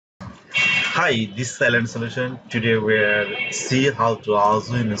Hi, this is Silent Solution. Today we'll see how to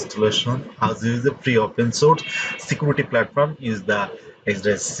wazuh installation. wazuh is a free open source security platform. Use the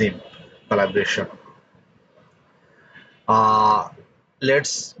SIEM collaboration. Uh,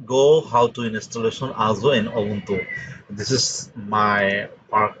 let's go how to installation wazuh in Ubuntu. This is my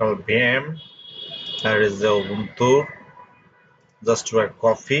Oracle VM. Here is the Ubuntu. Just where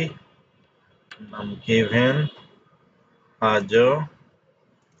coffee. I'm given wazuh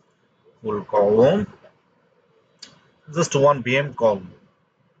full column. Just one VM column.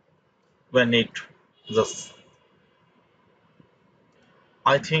 When it just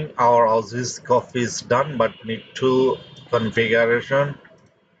I think our Aussie's coffee is done, but need to configuration.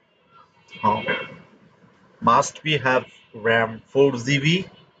 Uh, must we have RAM 4 GB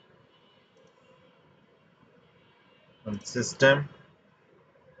and system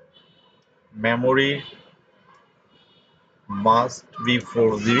memory must be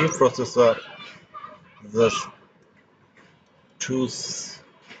 4 GB processor just 2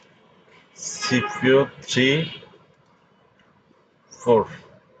 CPU 3 4.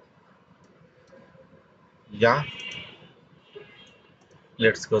 Yeah,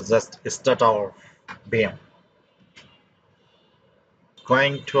 let's go. Just start our BM.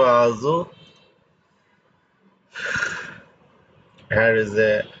 Going to Azure. Here is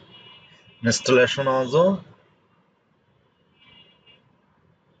a installation also.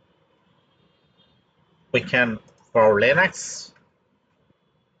 We can for Linux.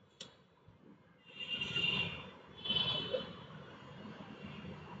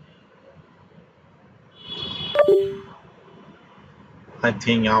 I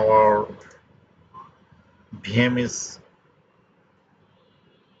think our VM is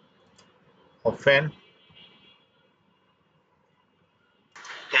open.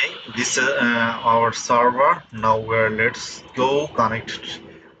 Okay, this is our server. Now let's go connect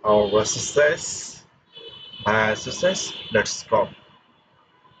our SSS. SSS. Let's go.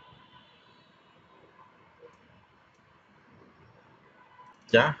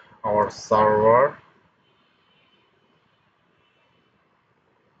 Yeah, our server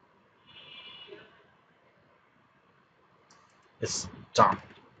is done.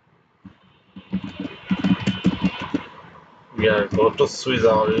 We are going to switch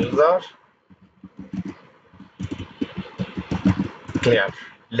our user. Clear.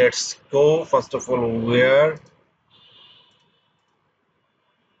 Let's go. First of all, where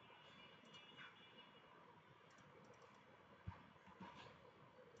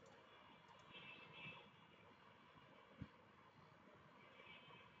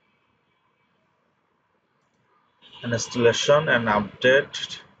installation and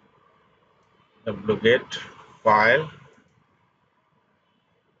update wget file.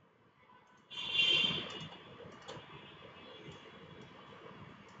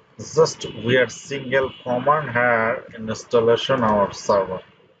 Just we are single command here installation our server.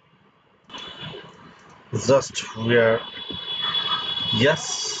 Just we are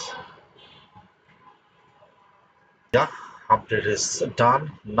yes. Yeah, update is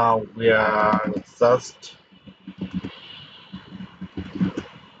done. Now we are just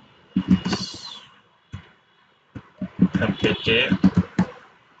npk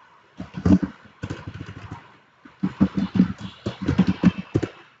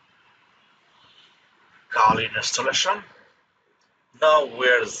call installation. Now we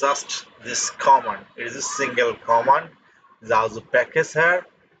are just this command. It is a single command. There's also package here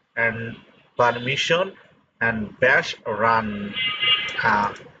and permission and bash run.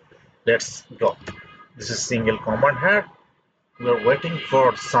 Let's go. This is single command here. We are waiting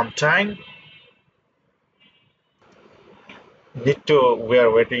for some time. We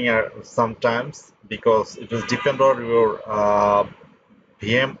are waiting sometimes because it will depend on your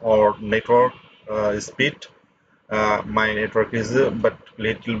VM or network speed. My network is but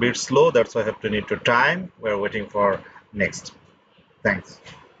little bit slow. That's why I have to need to time. We're waiting for next. Thanks.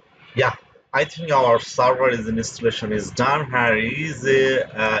 Yeah, I think our server is installation is done. Here is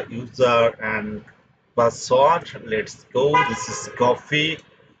a user and password. Let's go. This is coffee.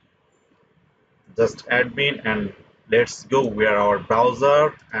 Just admin and let's go. We are our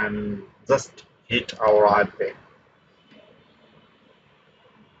browser and just hit our IP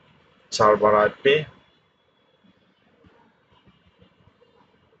server IP.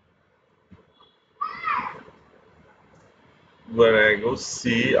 Where I go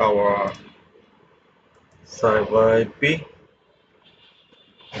see our server IP.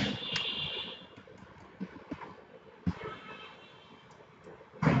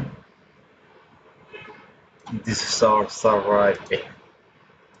 This is our server IP.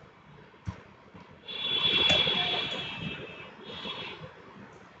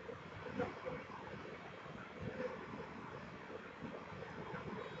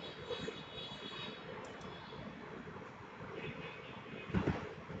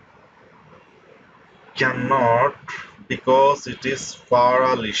 cannot because it is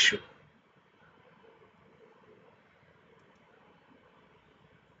file issue.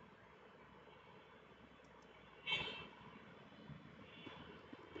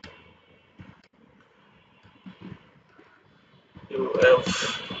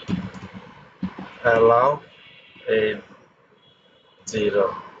 UF allow a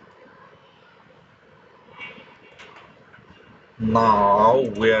 0. Now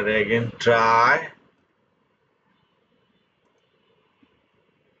we are again try.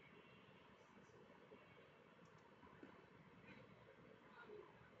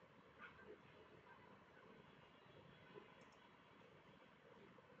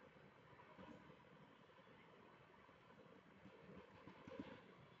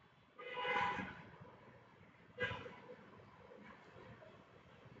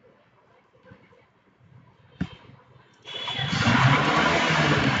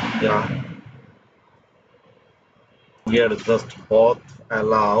 Yeah, we are just both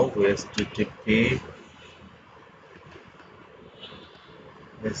allow http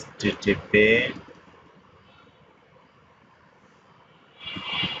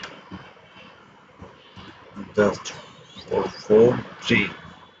just 443.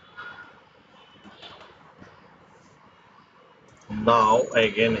 Now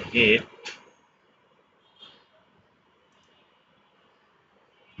again hit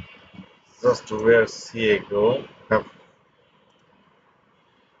just where CA go.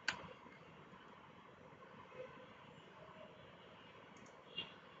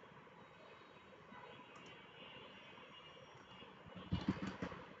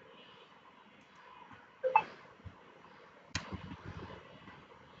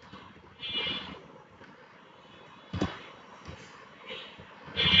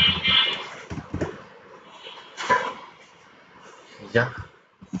 Yeah,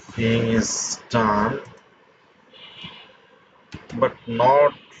 thing is done, but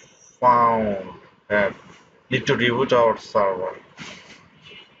not found. Uh, Need to reboot our server.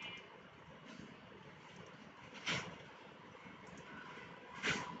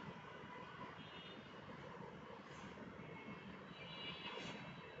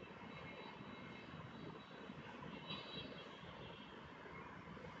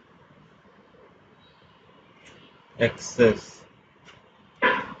 Access.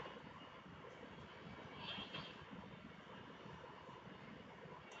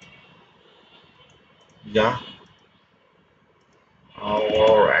 Yeah,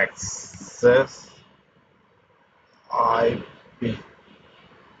 our access IP.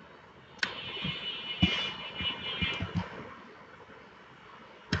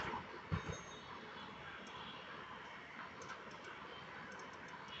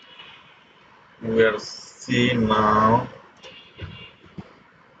 We are see now.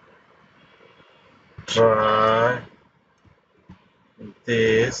 Try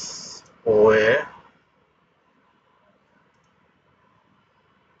this way.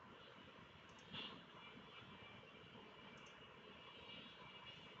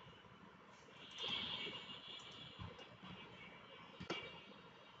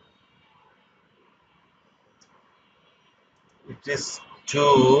 It is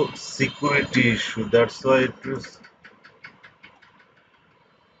to security issue. That's why it is.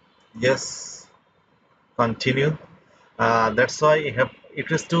 Yes, continue. That's why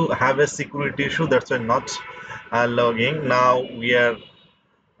it is to have a security issue. That's why not logging. Now we are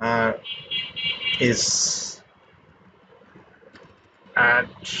uh, is at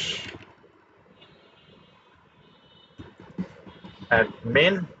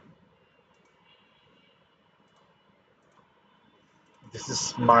admin. This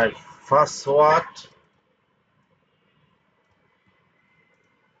is my password.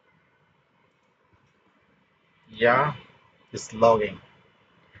 Yeah, it's logging.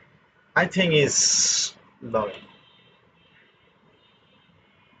 I think it's logging.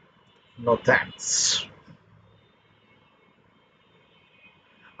 No thanks.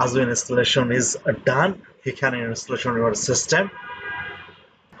 Azure installation is done. You can installation your system.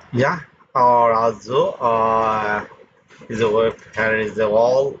 Yeah, or Azure is a web. Here is the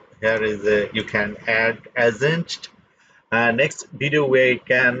wall. Here is a you can add agent. Next video we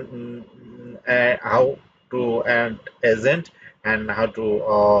can how to add agent and how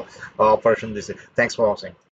to operation this. Thanks for watching.